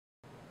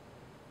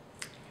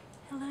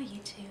Hello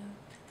YouTube,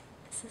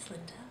 this is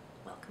Linda.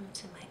 Welcome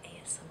to my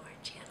ASMR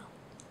channel.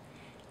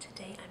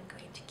 Today I'm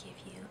going to give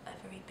you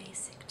a very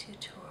basic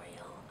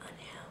tutorial on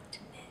how to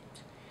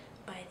knit.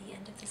 By the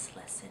end of this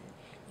lesson,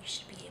 you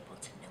should be able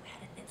to know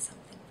how to knit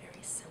something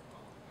very simple,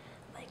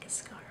 like a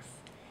scarf.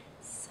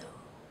 So,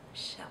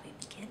 shall we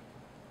begin?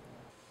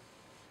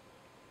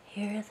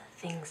 Here are the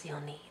things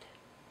you'll need.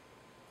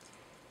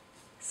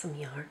 Some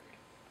yarn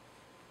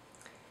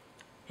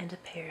and a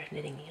pair of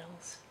knitting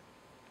needles.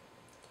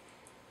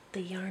 The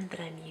yarn that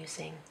I'm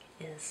using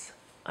is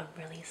a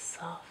really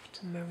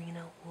soft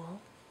merino wool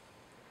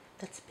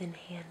that's been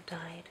hand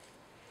dyed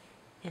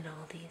in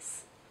all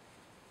these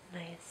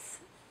nice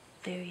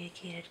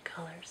variegated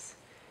colors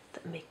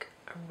that make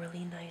a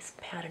really nice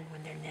pattern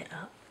when they're knit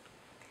up.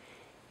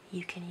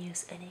 You can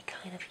use any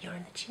kind of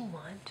yarn that you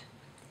want,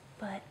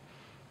 but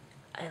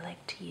I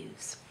like to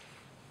use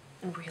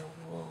real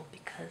wool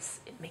because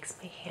it makes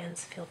my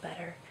hands feel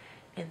better,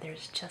 and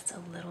there's just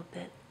a little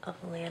bit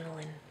of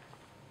lanolin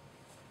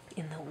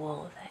in the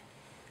wool that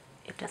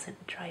it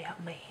doesn't dry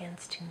out my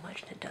hands too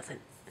much, and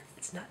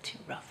it's not too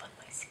rough on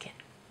my skin.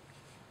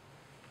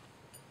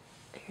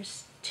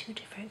 There's two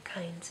different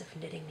kinds of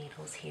knitting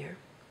needles here,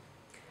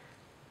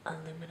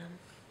 aluminum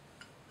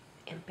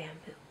and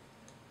bamboo.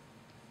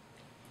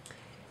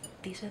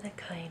 These are the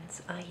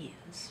kinds I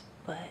use,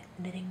 but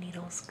knitting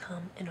needles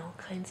come in all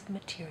kinds of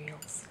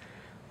materials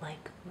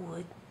like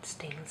wood,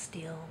 stainless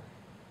steel,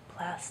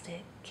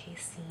 plastic,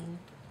 casein.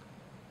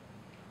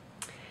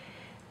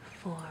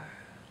 For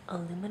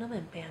aluminum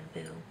and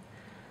bamboo,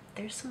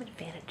 there's some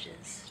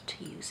advantages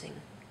to using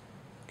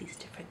these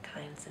different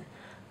kinds, and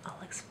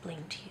I'll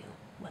explain to you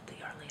what they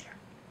are later.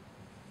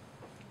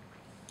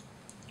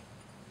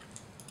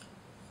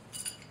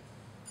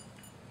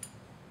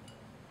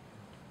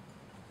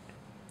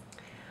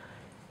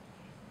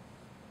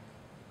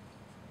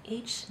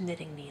 Each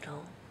knitting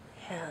needle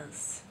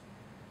has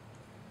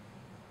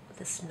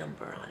this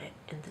number on it,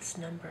 and this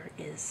number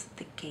is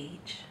the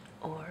gauge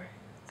or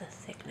the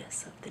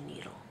thickness of the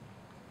needle.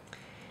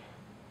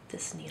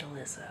 This needle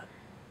is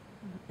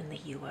in the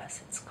US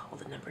it's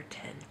called a number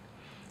 10,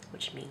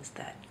 which means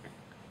that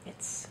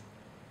it's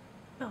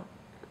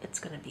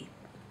going to be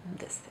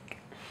this thick.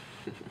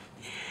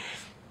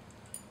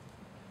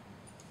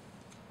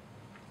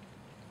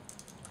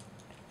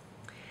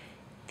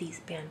 These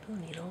bamboo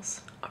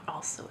needles are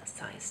also a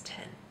size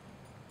 10,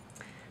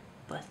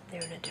 but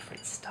they're in a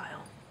different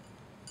style.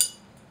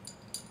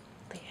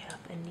 They have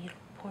a needle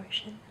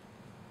portion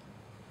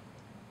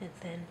and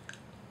then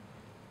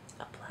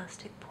a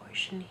plastic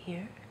portion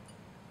here,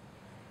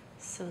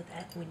 so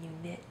that when you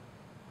knit,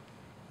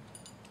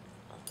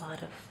 a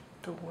lot of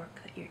the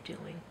work that you're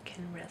doing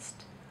can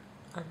rest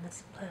on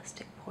this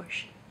plastic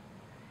portion.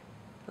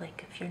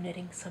 Like if you're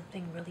knitting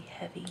something really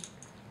heavy,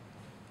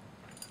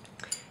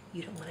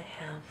 you don't want to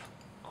have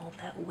all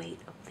that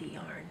weight of the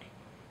yarn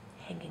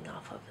hanging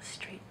off of a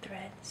straight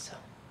thread. So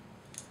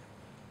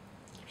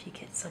if you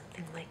get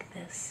something like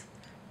this,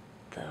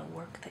 the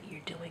work that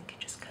you're doing can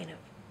just kind of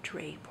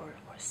drape or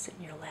sit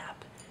in your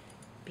lap,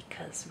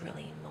 because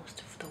really most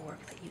of the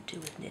work that you do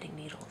with knitting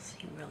needles,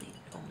 you really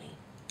only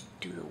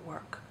do the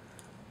work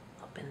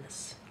up in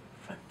this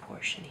front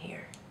portion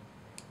here,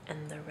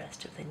 and the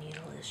rest of the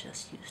needle is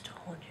just used to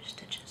hold your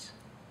stitches.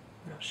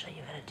 And I'll show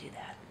you how to do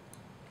that.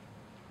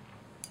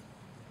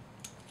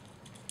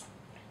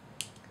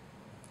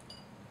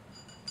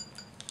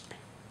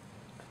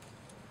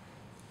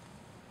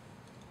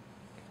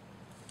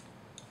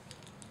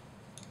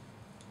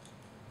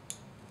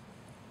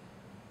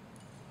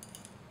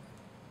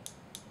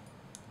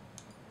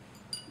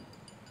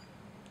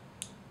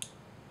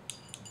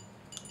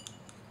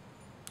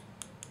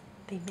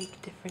 They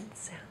make different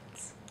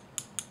sounds.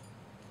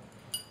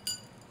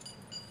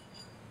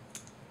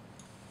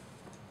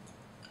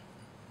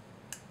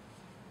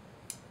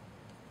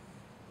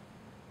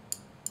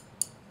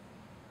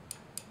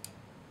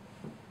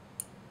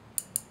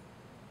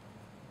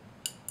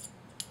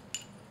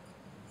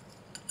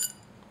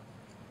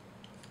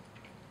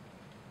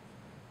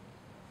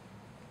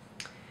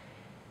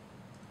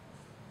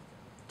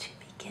 To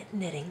begin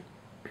knitting,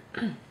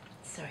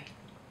 sorry.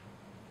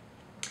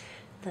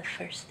 The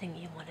first thing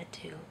you want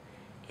to do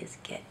is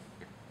get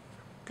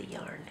the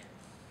yarn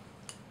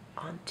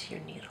onto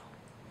your needle,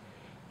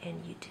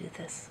 and you do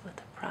this with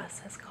a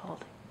process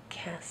called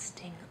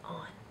casting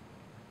on.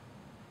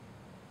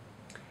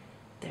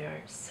 There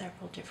are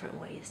several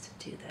different ways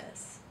to do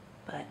this,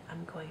 but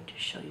I'm going to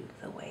show you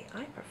the way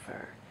I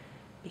prefer,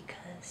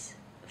 because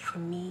for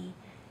me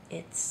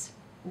it's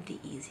the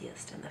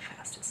easiest and the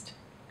fastest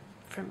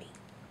for me.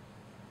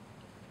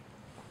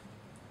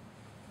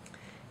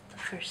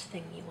 First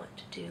thing you want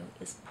to do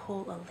is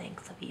pull a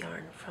length of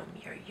yarn from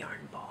your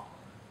yarn ball.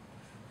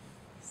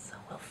 So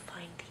we'll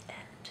find the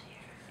end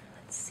here.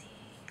 Let's see.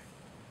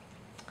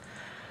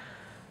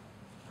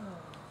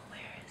 Oh,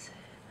 where is it?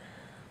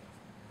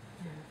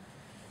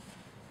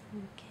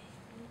 Okay.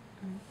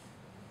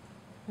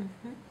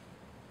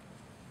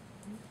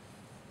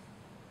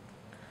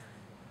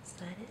 Is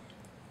that it?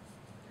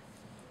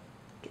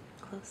 Get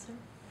closer.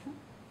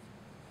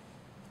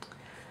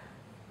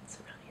 It's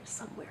around here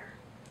somewhere.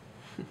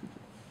 Oh,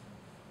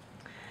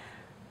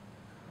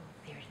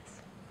 there it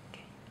is.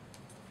 Okay.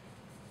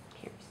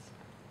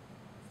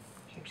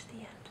 Here's the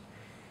end.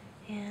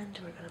 And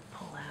we're going to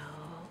pull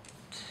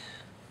out,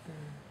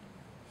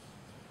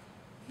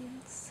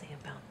 let's say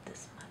about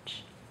this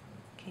much.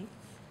 Okay.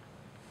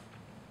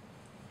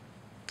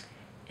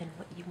 And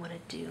what you want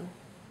to do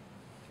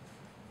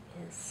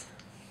is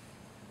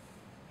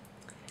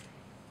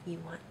you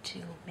want to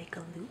make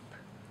a loop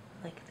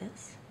like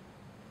this,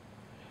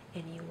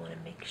 and you want to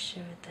make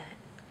sure that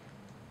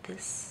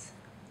this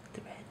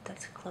thread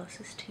that's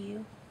closest to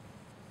you,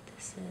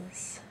 this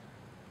is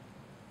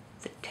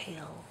the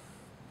tail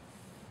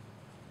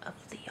of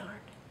the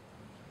yarn.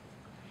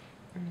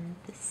 And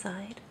this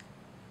side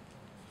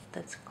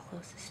that's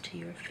closest to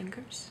your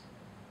fingers,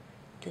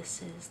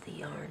 this is the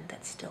yarn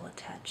that's still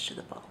attached to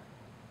the ball.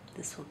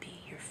 This will be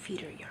your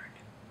feeder yarn.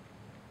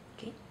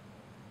 Okay?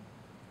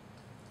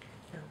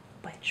 Now,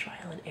 by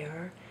trial and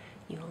error,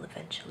 you will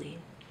eventually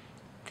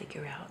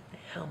figure out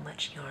how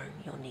much yarn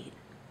you'll need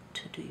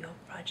to do your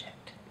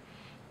project.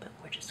 But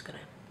we're just gonna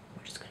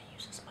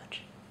use as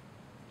much.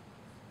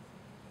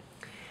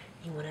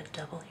 You want to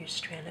double your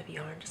strand of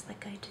yarn just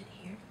like I did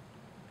here.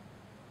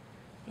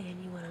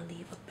 And you want to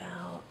leave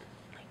about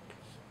like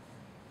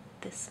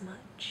this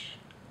much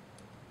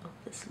of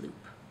this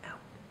loop out,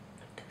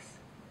 like this.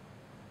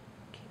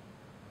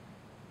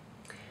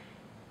 Okay.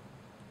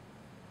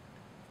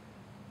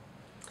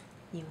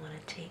 You want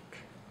to take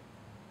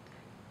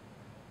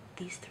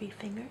these 3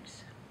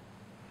 fingers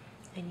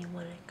and you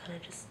want to kind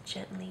of just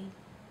gently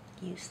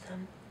use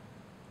them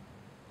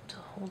to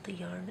hold the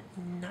yarn,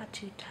 not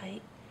too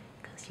tight,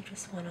 because you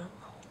just want to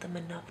hold them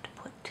enough to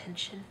put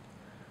tension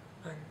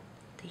on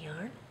the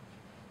yarn.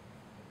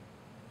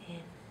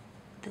 And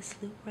this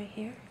loop right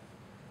here,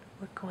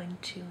 we're going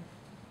to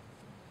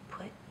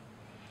put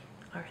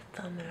our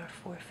thumb and our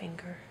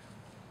forefinger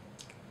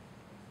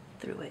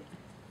through it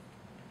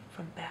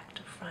from back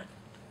to front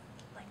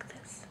like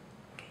this.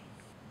 Okay.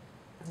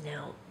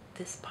 Now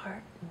this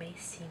part may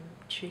seem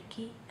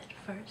tricky at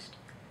first,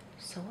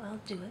 so I'll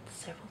do it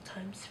several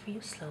times for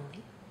you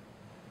slowly.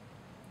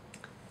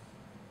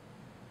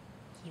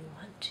 You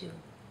want to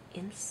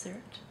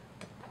insert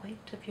the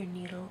point of your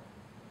needle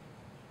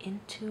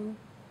into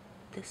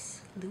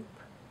this loop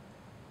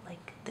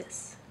like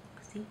this.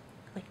 See?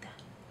 Like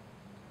that.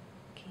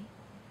 Okay?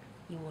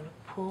 You want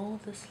to pull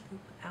this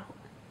loop out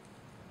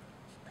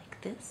like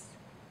this.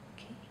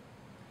 Okay?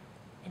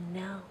 And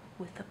now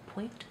with the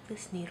point of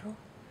this needle,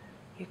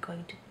 you're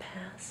going to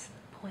pass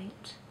the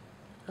point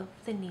of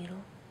the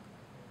needle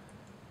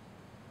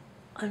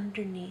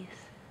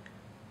underneath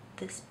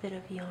this bit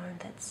of yarn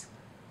that's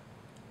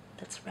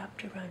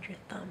wrapped around your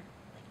thumb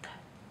like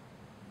that.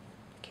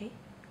 Okay?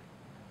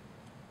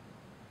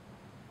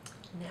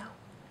 Now,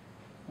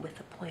 with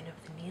the point of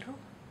the needle,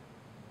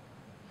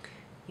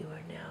 you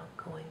are now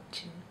going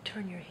to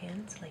turn your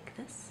hands like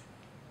this,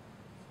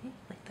 okay?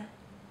 Like that.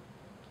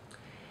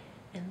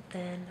 And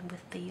then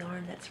with the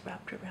yarn that's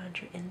wrapped around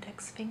your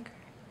index finger,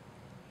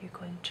 you're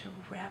going to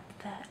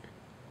wrap that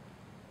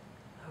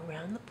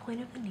around the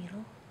point of the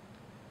needle.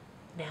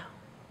 Now,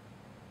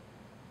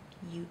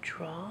 you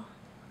draw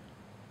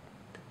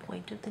the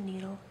point of the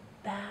needle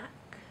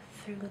back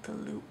through the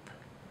loop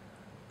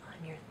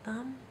on your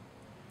thumb,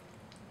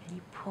 and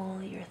you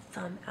pull your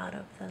thumb out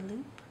of the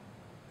loop,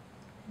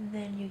 and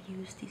then you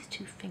use these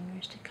 2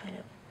 fingers to kind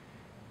of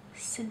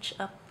cinch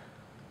up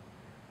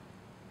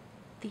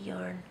the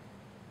yarn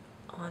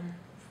on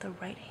the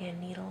right hand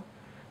needle,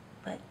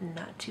 but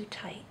not too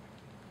tight.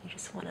 You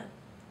just want to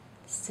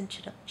cinch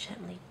it up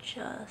gently,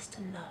 just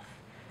enough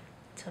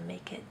to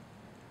make it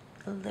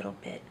a little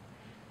bit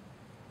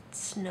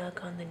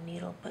snug on the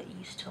needle, but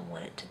you still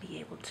want it to be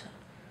able to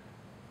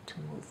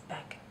move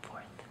back and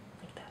forth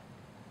like that.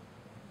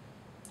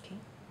 Okay?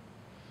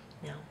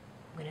 Now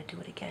I'm going to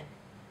do it again.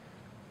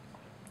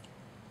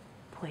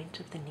 Point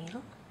of the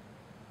needle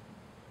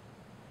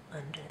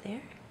under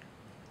there,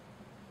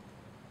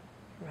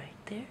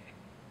 right there,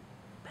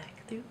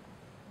 back through,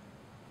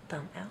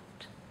 thumb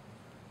out,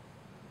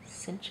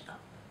 cinch up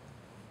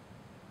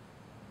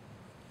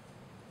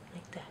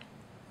like that.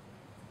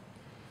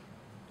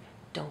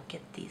 Don't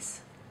get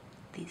these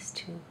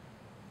 2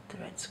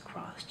 threads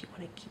crossed. You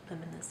want to keep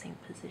them in the same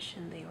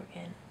position they were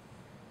in.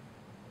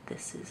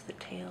 This is the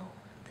tail,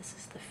 this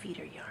is the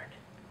feeder yarn.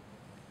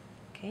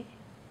 Okay?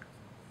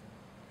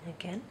 And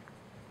again,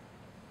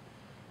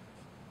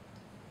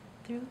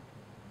 through,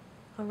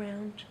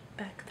 around,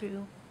 back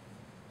through,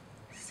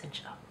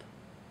 cinch up.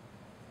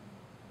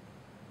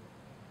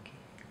 Okay.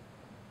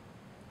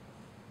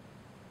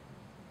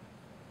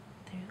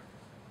 Through,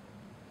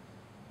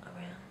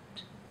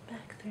 around,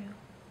 back through,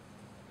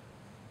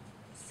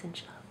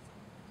 cinch up.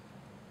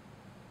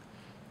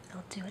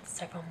 I'll do it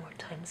several more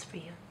times for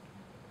you.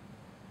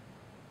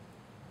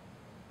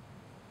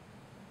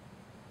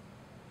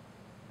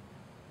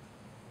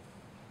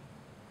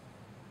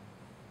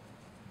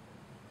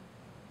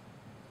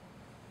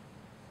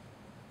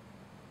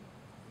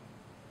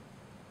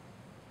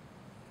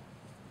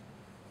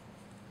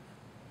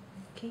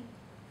 Okay.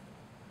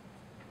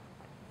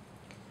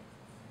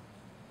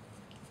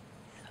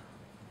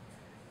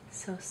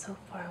 So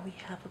far we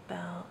have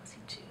about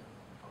 2,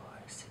 4,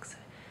 6,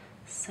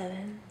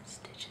 7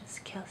 stitches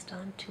cast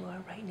on to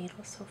our right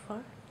needle so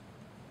far.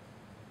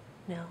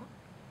 Now,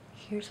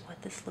 here's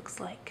what this looks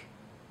like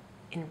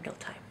in real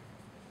time.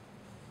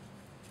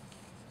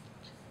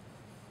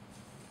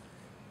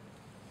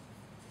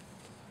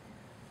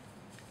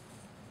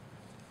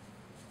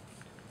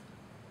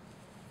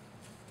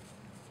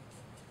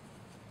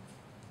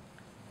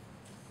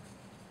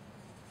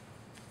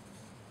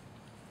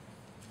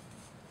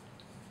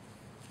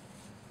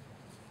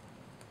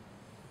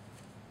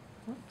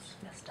 Oops,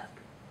 messed up.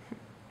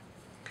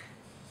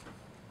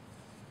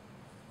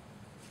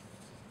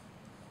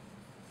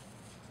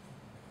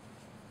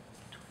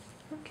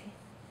 Okay.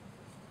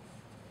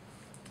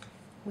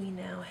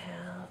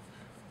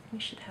 We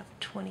should have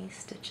 20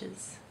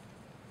 stitches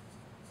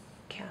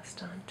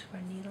cast onto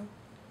our needle.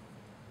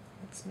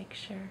 Let's make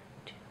sure.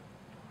 2,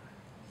 4,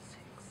 6,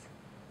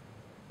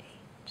 8,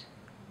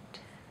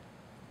 10,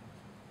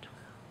 12,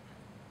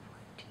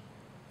 14,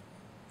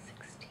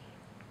 16,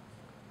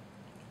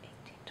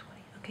 18,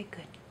 20. Okay,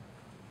 good.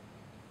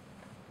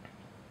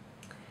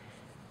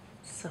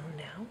 So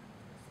now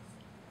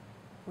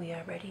we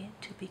are ready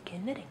to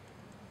begin knitting.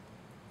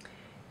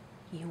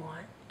 You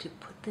want to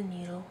put the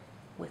needle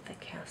with the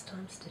cast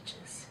on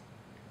stitches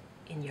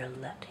in your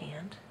left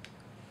hand,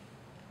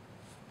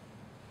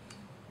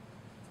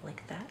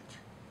 like that.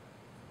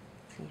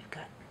 So you've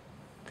got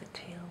the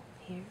tail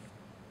here,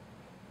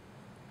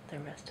 the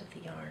rest of the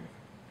yarn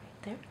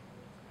right there.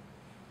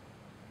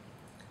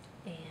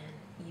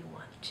 And you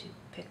want to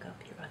pick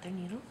up your other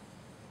needle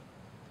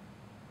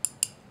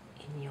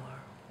in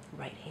your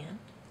right hand.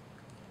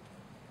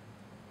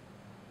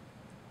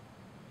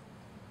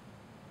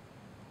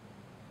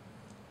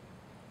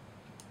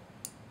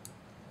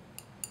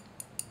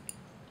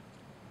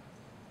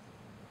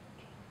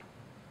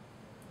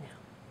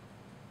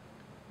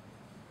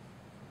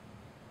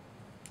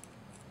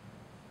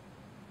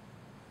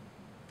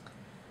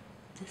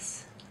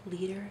 This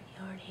leader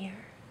yarn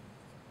here,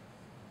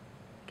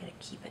 I'm going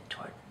to keep it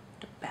toward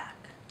the back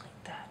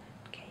like that,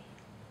 okay?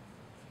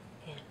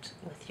 And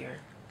with your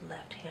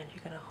left hand,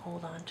 you're going to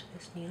hold on to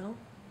this needle.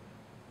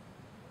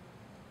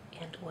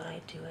 And what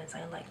I do is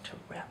I like to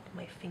wrap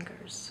my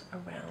fingers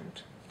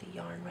around the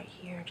yarn right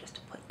here just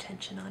to put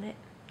tension on it,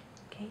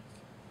 okay?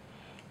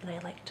 And I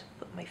like to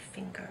put my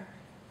finger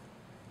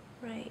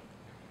right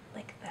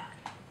like that,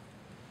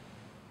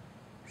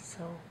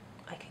 so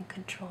I can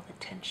control the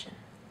tension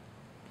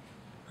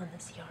on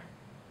this yarn.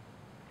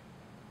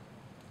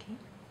 Okay.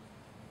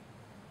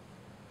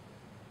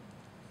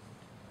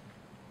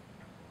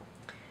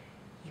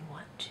 You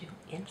want to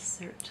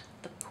insert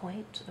the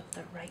point of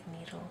the right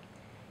needle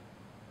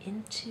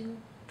into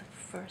the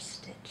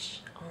first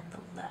stitch on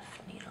the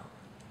left needle,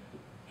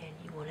 and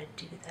you want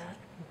to do that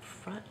from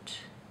front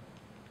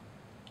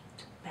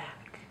to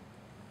back,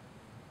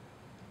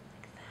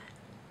 like that,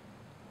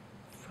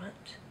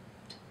 front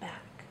to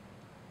back,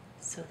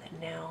 so that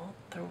now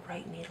the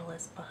right needle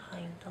is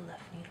behind the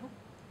left needle.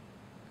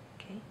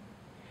 Okay.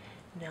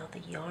 Now the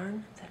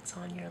yarn that's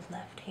on your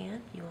left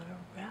hand, you want to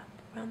wrap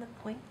around the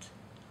point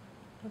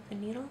of the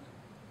needle,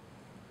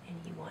 and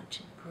you want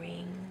to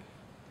bring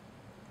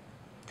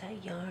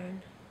that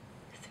yarn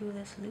through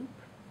this loop,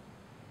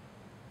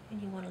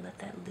 and you want to let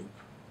that loop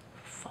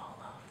fall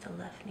off the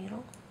left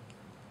needle.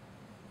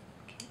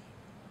 Okay.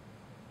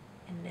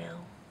 And now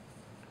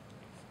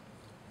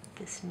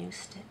this new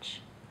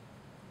stitch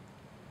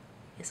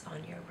is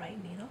on your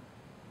right needle.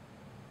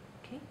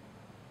 Okay.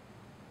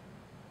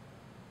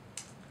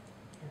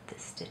 And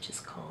this stitch is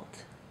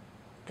called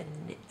the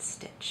knit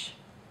stitch.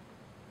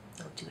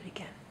 I'll do it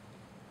again.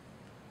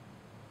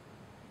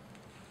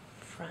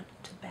 Front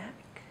to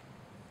back,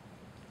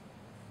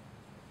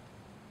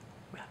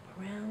 wrap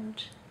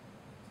around,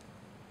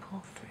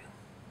 pull through.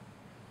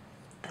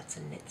 That's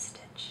a knit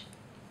stitch.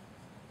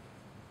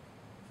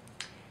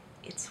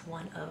 It's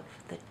one of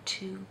the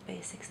 2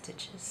 basic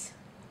stitches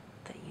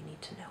that you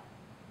need to know.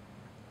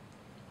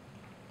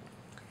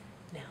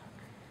 Now,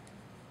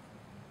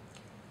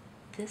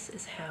 this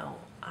is how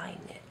I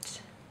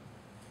knit,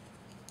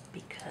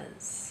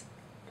 because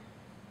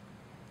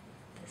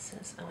this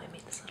is, oh, I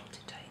made this a little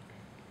too tight.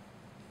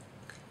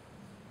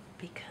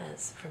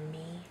 Because for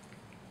me,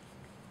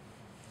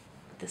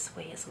 this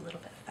way is a little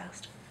bit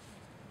faster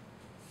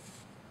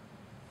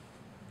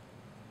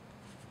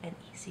and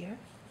easier.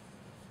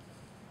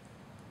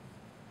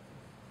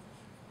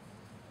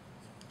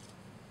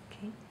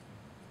 Okay.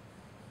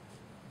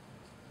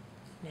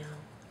 Now,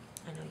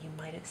 I know you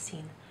might have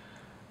seen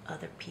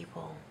other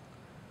people,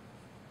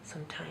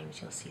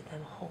 sometimes you'll see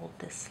them hold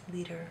this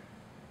leader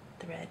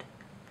thread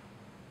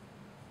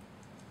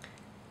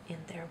in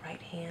their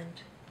right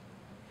hand,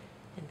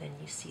 and then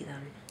you see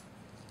them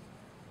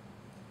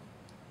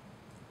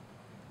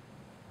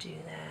do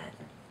that,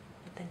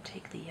 and then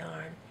take the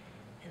yarn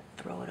and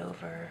throw it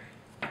over,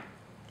 and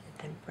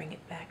then bring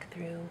it back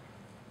through.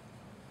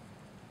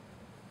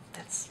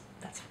 that's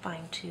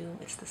fine too.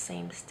 It's the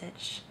same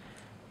stitch,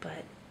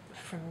 but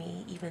for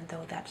me, even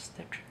though that's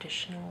the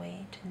traditional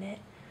way to knit,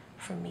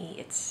 for me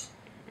it's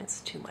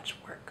too much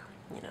work.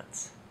 You know,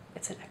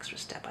 it's an extra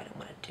step I don't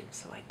want to do,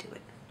 so I do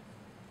it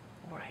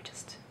where I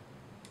just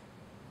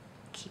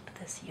keep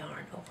this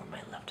yarn over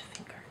my left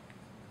finger.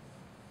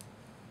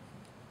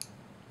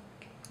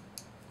 Okay.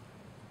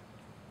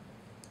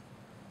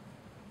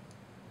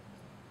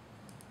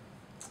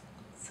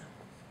 So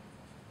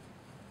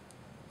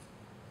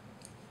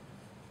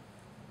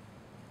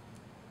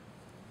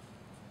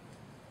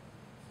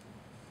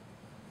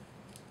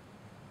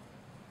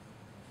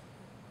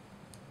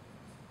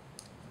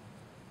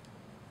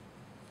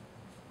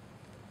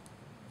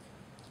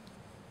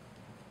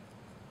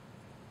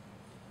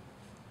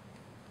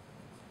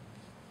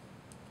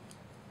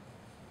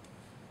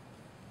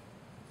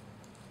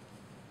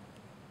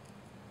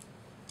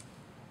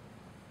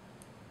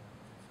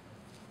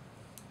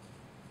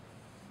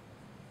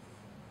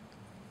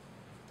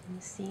you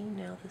see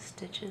now the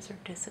stitches are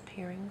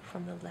disappearing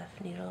from the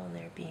left needle and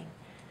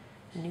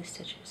the new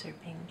stitches are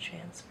being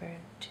transferred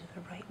to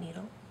the right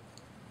needle.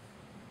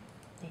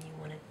 And you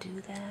want to do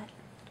that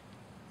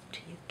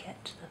till you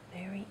get to the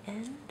very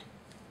end.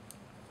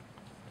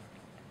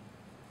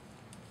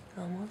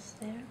 Almost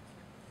there.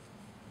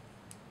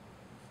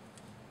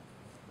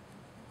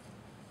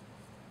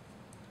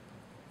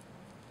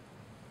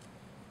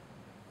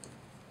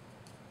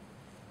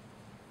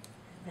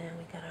 And then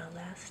we got our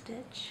last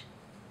stitch.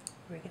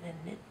 We're going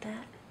to knit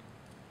that,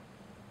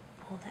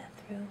 pull that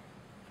through,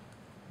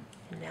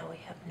 and now we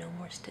have no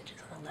more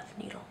stitches on the left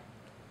needle.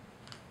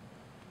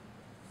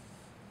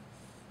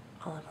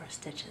 All of our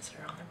stitches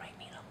are on the right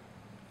needle.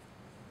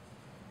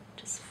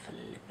 Just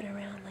flip it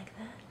around like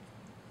that.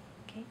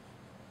 Okay.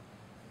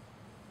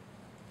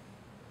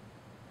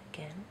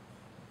 Again,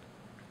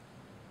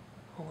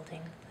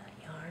 holding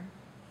the yarn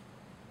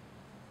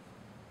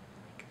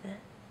like that.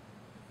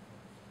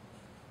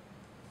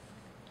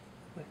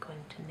 We're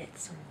going to knit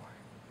some more.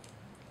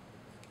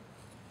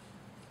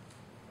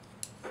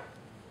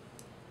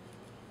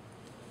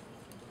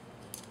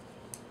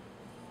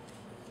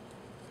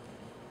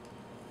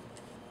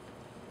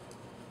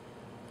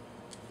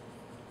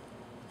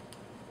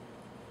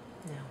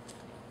 Now,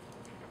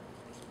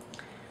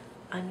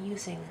 I'm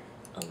using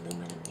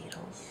aluminum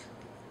needles,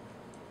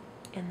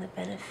 and the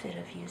benefit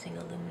of using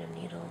aluminum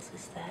needles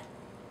is that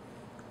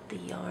the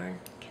yarn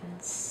can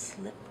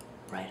slip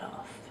right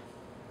off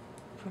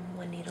from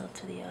one needle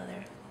to the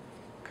other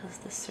because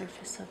the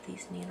surface of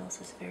these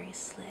needles is very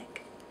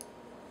slick.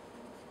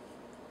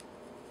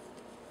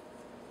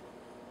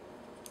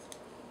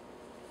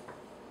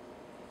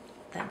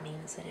 That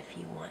means that if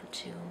you want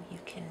to, you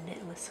can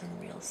knit with some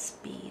real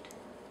speed,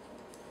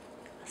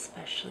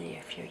 especially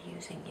if you're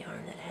using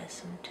yarn that has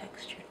some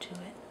texture to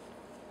it,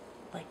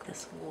 like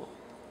this wool.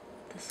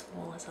 This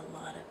wool has a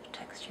lot of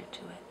texture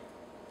to it.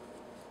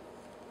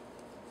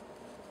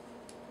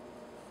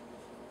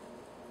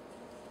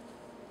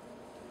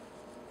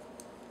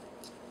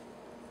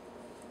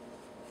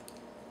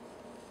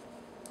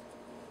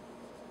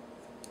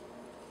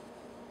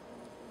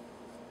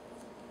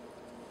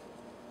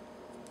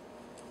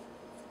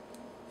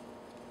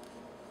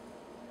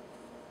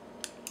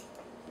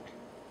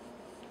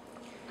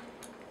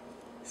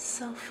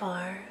 So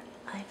far,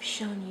 I've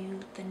shown you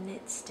the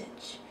knit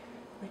stitch,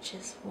 which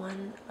is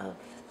one of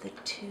the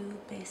 2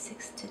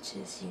 basic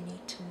stitches you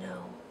need to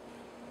know.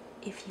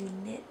 If you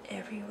knit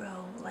every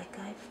row like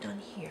I've done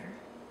here,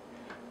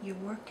 your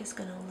work is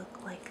going to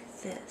look like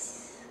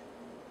this,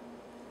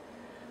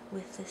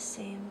 with the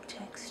same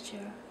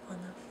texture on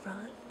the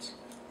front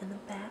and the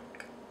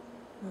back.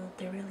 Well,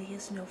 there really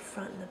is no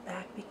front and the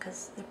back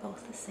because they're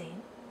both the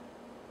same.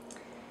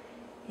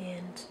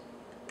 And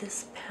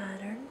this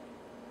pattern,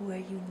 where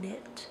you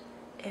knit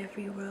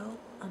every row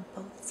on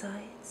both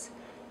sides,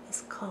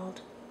 is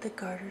called the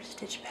garter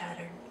stitch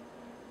pattern,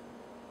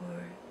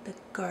 or the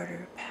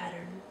garter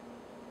pattern.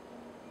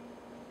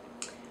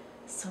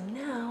 So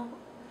now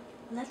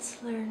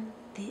let's learn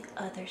the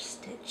other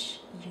stitch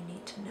you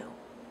need to know.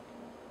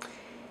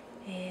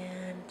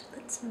 And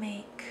let's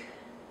make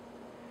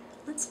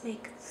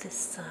this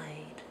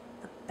side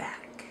the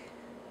back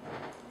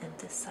and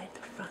this side the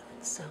front.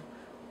 So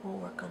we'll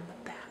work on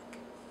the back.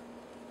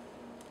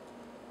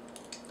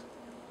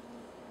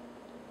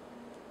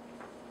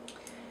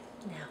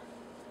 Now,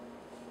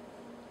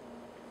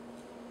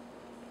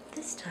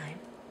 this time,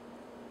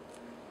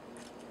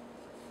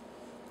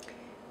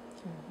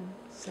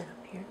 set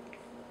up here.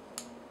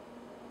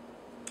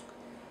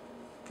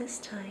 This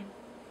time,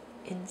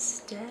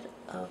 instead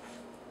of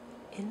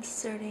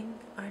inserting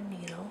our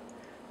needle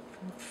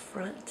from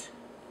front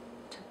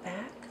to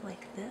back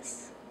like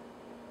this,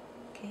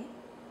 okay,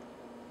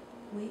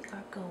 we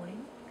are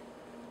going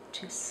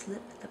to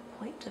slip the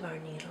point of our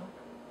needle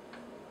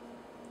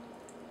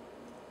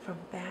from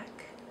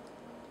back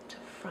to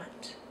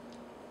front,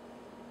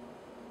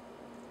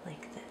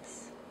 like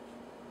this,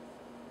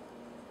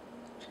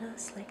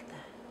 just like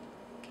that,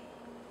 okay.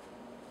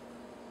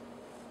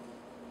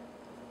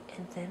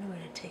 And then we're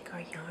going to take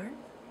our yarn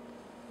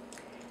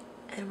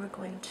And we're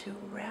going to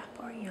wrap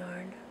our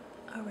yarn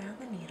around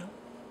the needle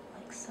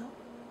like so.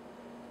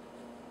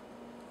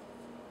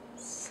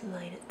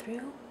 Slide it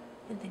through,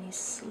 and then you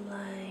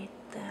slide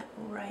that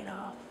right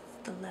off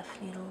the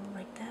left needle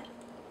like that.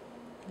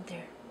 And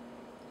there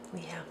we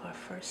have our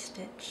first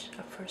stitch,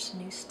 our first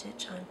new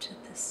stitch onto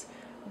this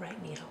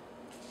right needle.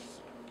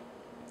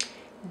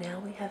 Now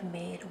we have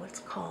made what's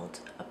called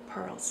a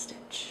purl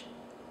stitch.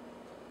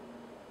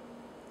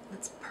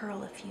 Let's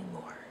purl a few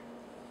more.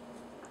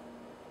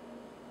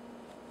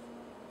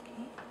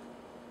 Okay.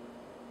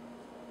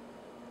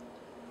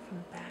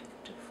 From back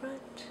to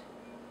front,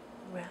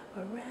 wrap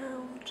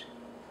around,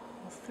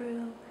 pull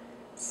through,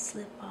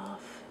 slip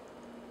off,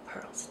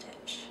 purl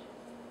stitch.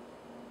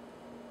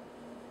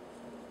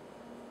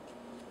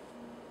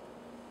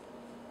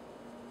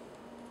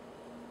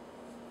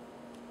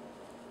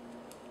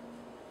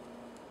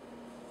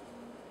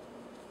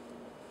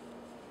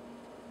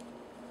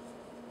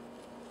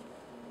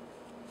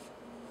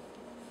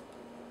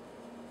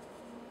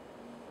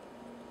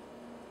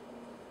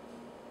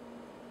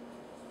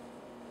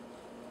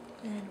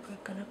 And we're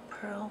going to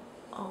purl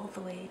all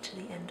the way to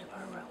the end of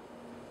our row.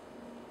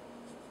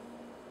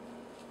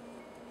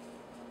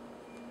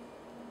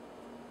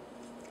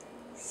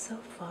 So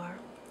far,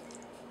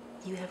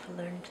 you have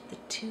learned the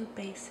two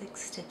basic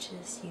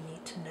stitches you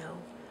need to know,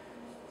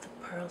 the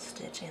purl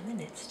stitch and the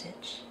knit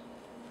stitch.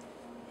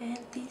 And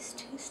these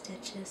two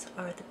stitches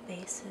are the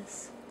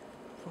basis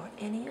for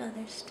any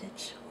other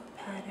stitch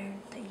or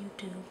pattern that you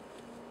do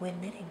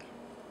when knitting.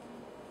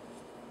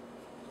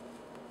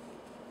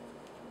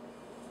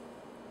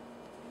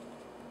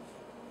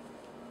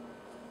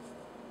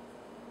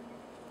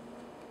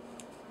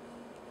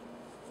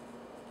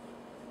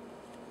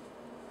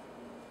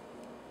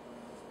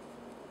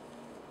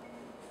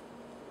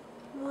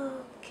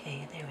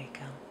 Okay, there we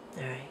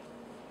go. Alright.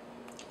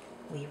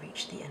 We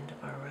reached the end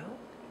of our row.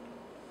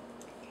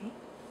 Okay.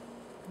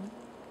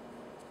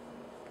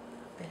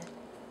 A bit.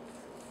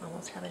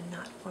 Almost have a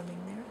knot forming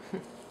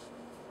there.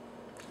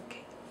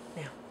 Okay,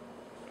 now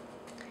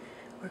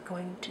we're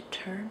going to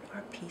turn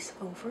our piece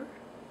over.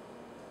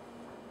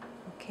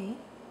 Okay.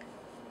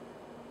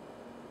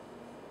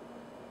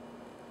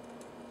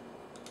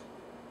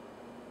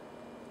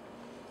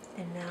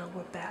 And now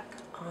we're back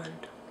on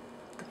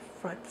the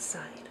front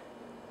side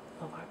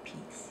of our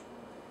piece.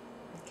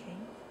 Okay.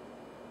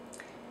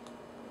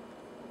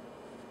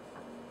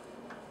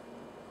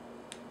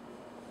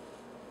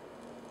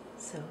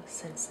 So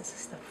since this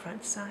is the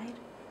front side,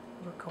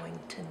 we're going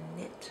to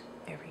knit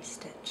every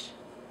stitch.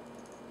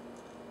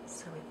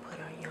 So we put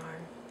our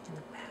yarn in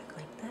the back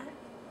like that,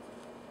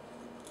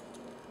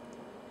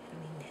 and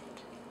we knit.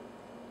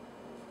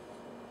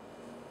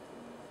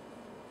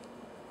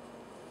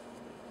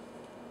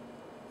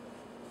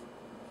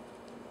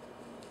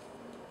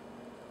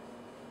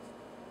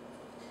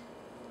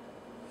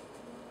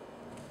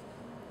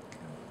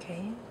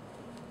 Okay,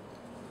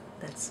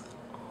 that's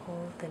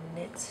all the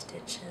knit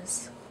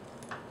stitches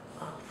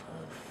off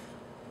of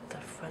the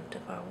front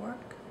of our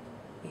work.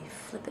 We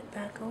flip it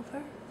back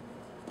over,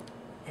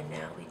 and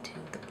now we do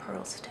the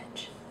purl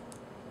stitch.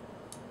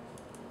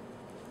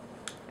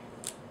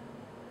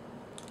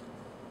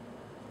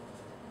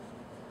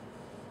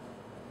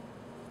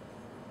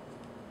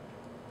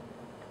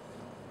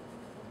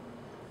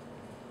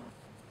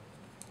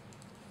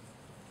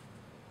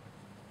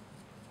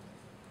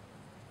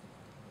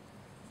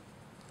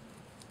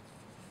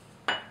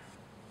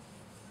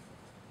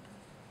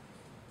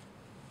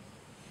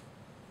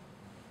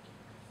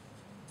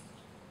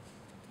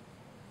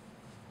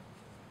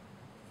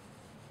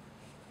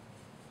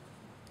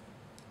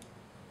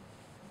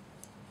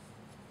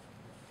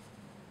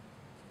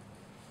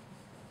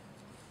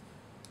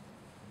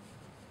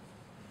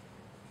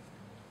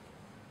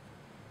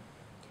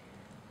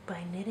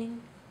 By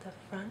knitting the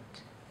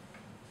front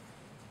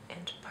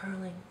and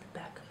purling the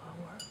back of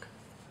our work,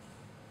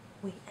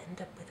 we end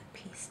up with a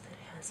piece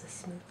that has a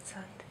smooth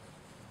side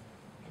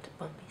and a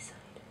bumpy side.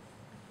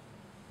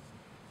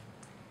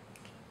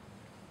 Okay.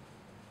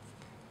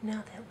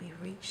 Now that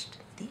we've reached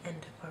the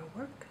end of our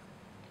work,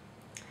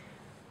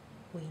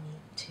 we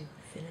need to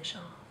finish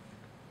off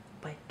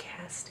by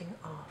casting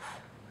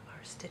off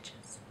our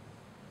stitches.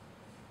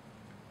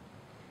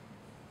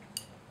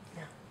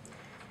 Now,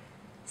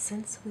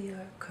 since we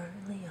are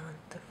currently on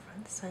the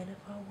front side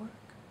of our work,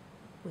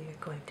 we are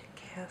going to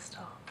cast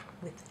off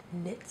with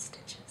knit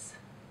stitches.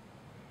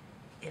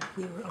 If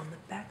we were on the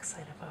back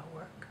side of our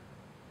work,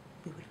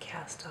 we would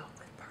cast off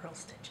with purl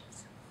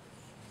stitches.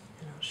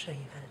 And I'll show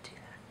you how to do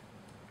that.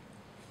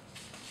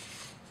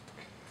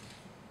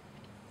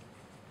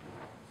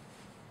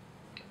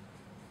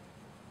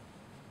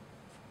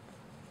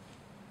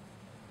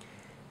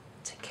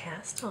 To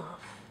cast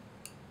off,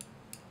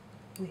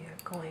 we are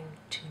going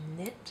to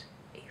knit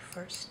a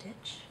first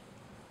stitch,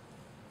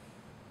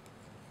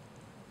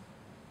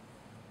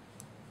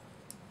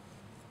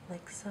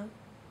 like so,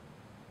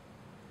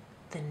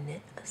 then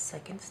knit a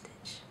second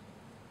stitch,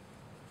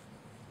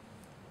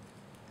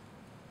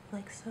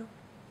 like so,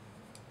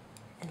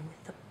 and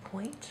with the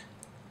point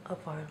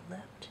of our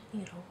left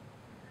needle,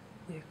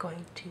 we're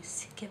going to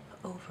skip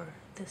over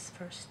this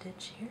first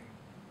stitch here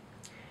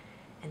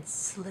and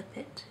slip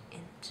it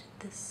into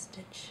this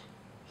stitch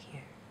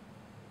here.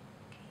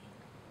 Okay.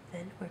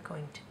 Then we're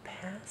going to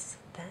pass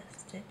that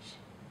stitch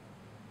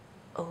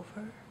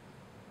over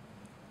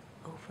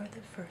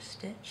the first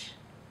stitch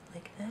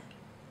like that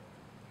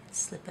and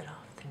slip it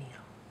off the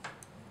needle.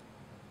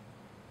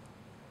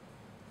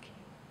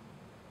 Okay.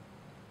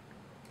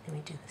 And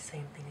we do the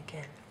same thing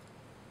again.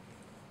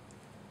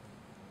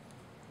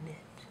 Knit,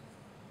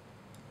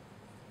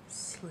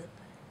 slip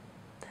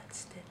that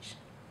stitch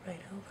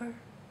right over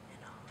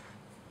and off.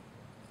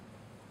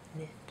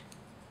 Knit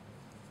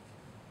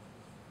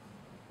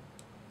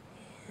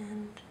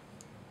and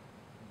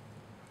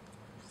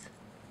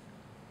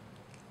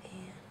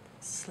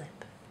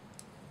slip.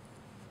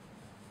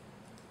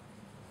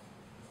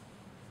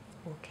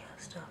 We'll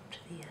cast off to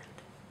the end.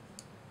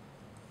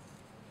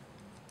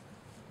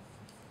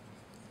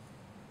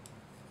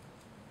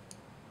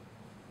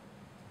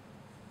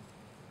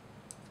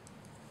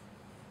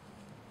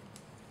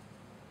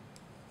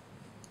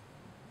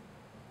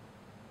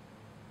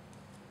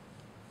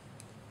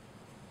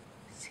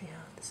 See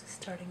how this is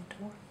starting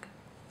to work?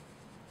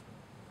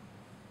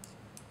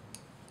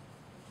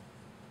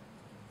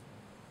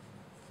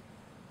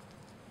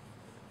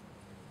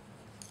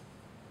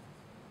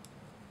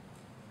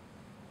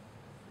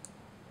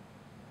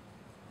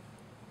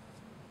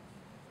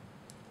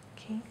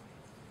 Okay, here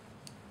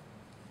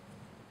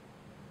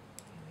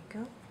we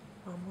go,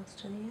 almost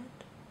to the end.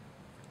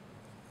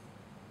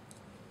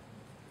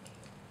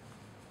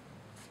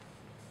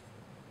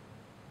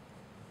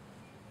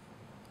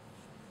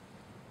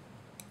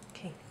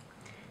 Okay,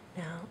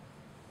 now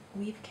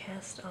we've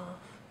cast off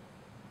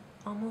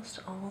almost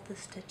all the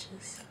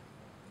stitches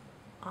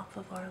off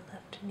of our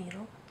left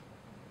needle,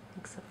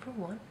 except for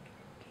one.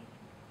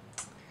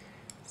 Okay,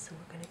 so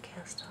we're going to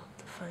cast off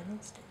the final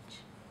stitch.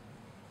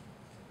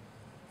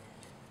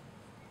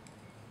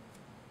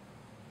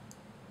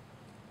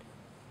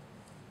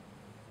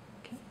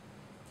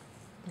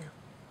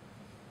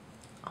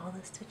 All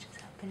the stitches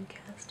have been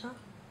cast off,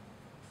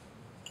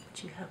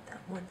 but you have that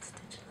one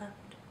stitch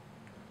left.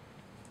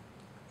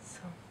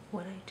 So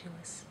what I do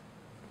is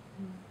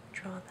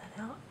draw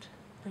that out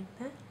like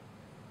that.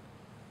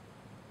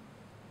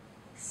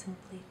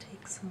 Simply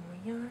take some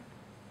more yarn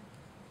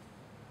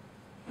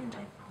and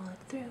I pull it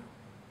through.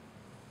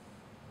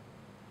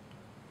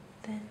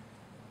 Then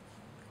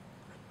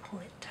I pull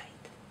it tight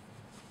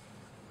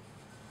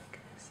like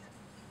this.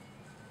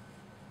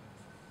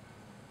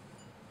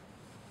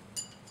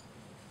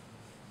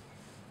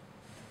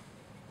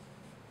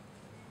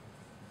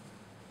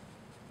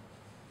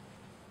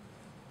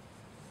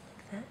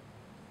 That.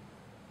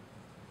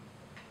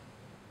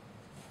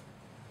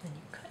 Then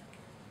you cut.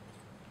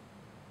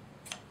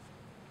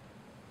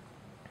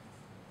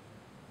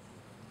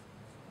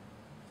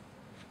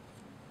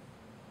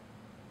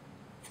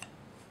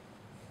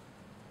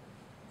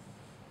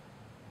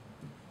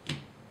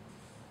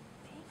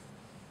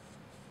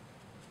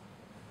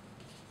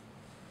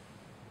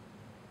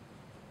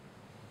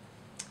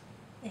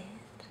 And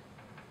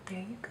there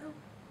you go.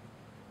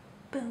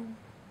 Boom,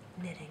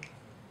 knitting.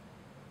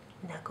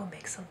 Now go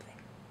make something.